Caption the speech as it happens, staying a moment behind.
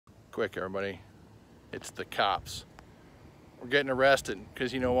Quick, everybody. It's the cops. We're getting arrested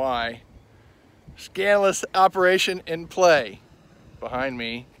because you know why. Scandalous operation in play. Behind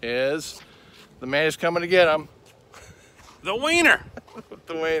me is the man who's coming to get him. The wiener.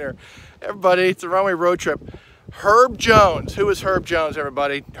 The wiener. Everybody, it's the Runway Road Trip. Herb Jones. Who is Herb Jones,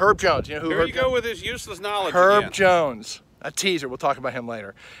 everybody? Herb Jones. You know who Here Herb you go with his useless knowledge Herb again. Jones. A teaser. We'll talk about him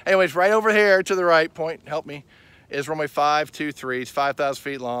later. Anyways, right over here to the right, point, help me, is runway 523. It's 5,000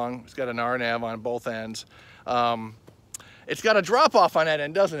 feet long. It's got an RNAV on both ends. It's got a drop off on that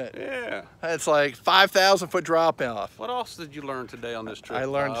end, doesn't it? Yeah. It's like 5,000 foot drop off. What else did you learn today on this trip, I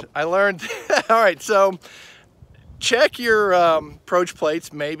learned. Bob? All right, so check your approach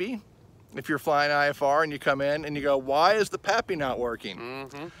plates, maybe, if you're flying IFR and you come in and you go, why is the PAPI not working?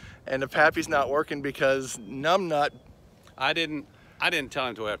 Mm-hmm. And the PAPI's not working because numbnut. I didn't tell him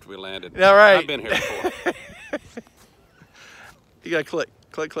until after we landed. All right. I've been here before. You gotta click,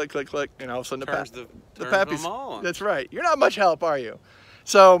 click, click, click, click, and all of a sudden Turns the them PAPI's on. That's right. You're not much help, are you?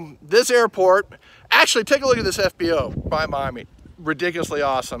 So this airport, actually, take a look at this FBO by Miami. Ridiculously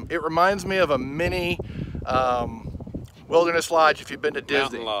awesome. It reminds me of a mini Wilderness Lodge if you've been to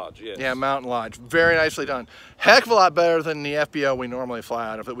Disney. Mountain Lodge, yes. Yeah, Mountain Lodge. Very nicely done. Heck of a lot better than the FBO we normally fly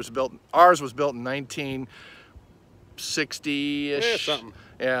out of. It was built. Ours was built in 1960-ish. Yeah, something.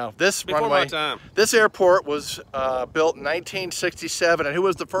 Yeah, this Before runway. my time. This airport was built in 1967, and who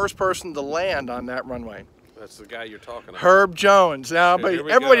was the first person to land on that runway? That's the guy you're talking about. Herb Jones. Now, Okay, here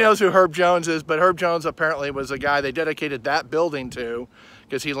we everybody go. knows who Herb Jones is, but Herb Jones apparently was a guy they dedicated that building to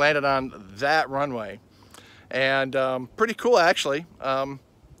because he landed on that runway. And pretty cool, actually. Yeah,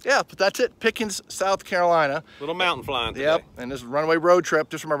 but that's it. Pickens, South Carolina. Little mountain flying today. Yep, and this is Runway Road Trip.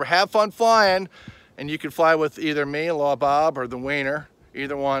 Just remember, have fun flying, and you can fly with either me, Law Bob, or the Wiener.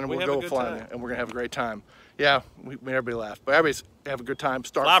 Either one, We we'll have a go good flying, time. and we're going to have a great time. Yeah, we everybody laugh. But everybody's have a good time.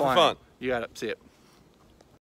 Start Fly for flying. fun. You got it. See it.